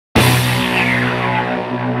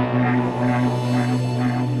In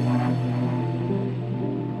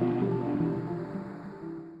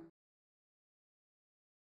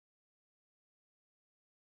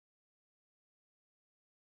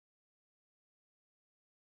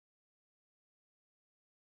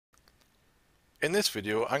this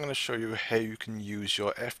video, I'm going to show you how you can use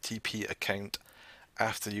your FTP account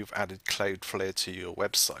after you've added Cloudflare to your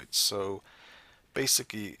website. So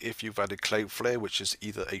basically, if you've added Cloudflare, which is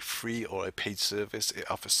either a free or a paid service, it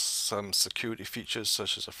offers some security features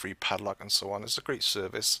such as a free padlock and so on. It's a great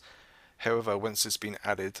service. However, once it's been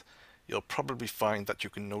added, you'll probably find that you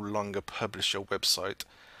can no longer publish your website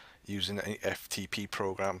using an FTP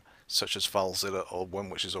program such as FileZilla or one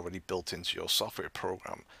which is already built into your software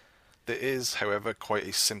program. There is, however, quite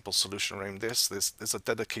a simple solution around this. There's a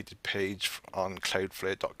dedicated page on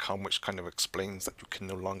cloudflare.com which kind of explains that you can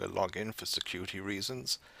no longer log in for security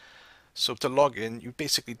reasons. So to log in, you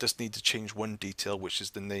basically just need to change one detail, which is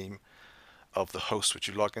the name of the host which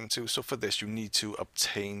you log into. So for this, you need to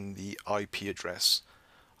obtain the IP address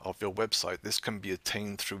of your website. This can be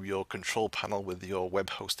obtained through your control panel with your web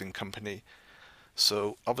hosting company.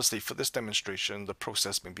 So obviously for this demonstration, the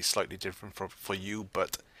process may be slightly different for you,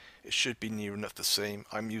 but it should be near enough the same.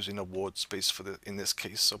 I'm using a word space in this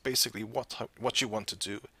case. So basically what you want to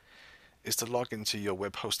do is to log into your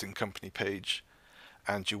web hosting company page,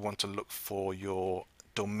 and you want to look for your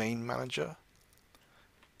domain manager.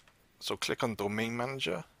 So click on domain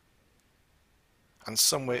manager, and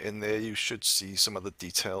somewhere in there you should see some of the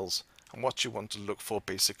details. And what you want to look for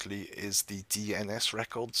basically is the DNS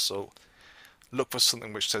record. So look for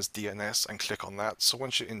something which says DNS and click on that. So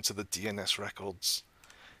once you're into the DNS records,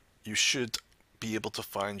 you should be able to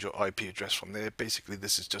find your IP address from there. Basically,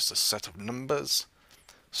 this is just a set of numbers.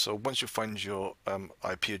 So once you find your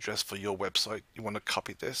IP address for your website, you want to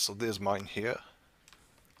copy this. So there's mine here.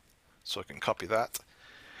 So I can copy that.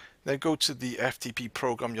 Then go to the FTP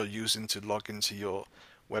program you're using to log into your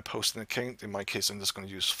web hosting account. In my case, I'm just going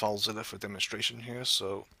to use FileZilla for demonstration here.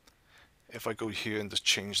 So if I go here and just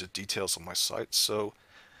change the details on my site. So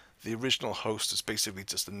the original host is basically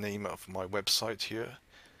just the name of my website here.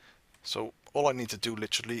 So all I need to do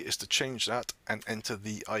literally is to change that and enter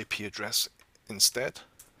the IP address instead.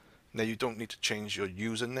 Now you don't need to change your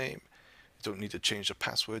username, you don't need to change the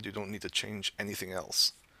password, you don't need to change anything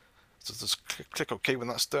else. So just click OK when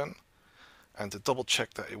that's done, and to double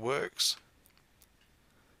check that it works,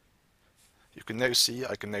 you can now see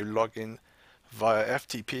I can now log in via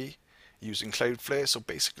FTP using Cloudflare. So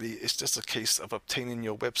basically it's just a case of obtaining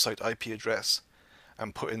your website IP address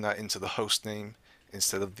and putting that into the host name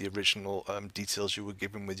instead of the original details you were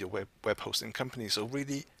given with your web hosting company. So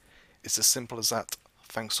really, it's as simple as that.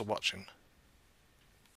 Thanks for watching.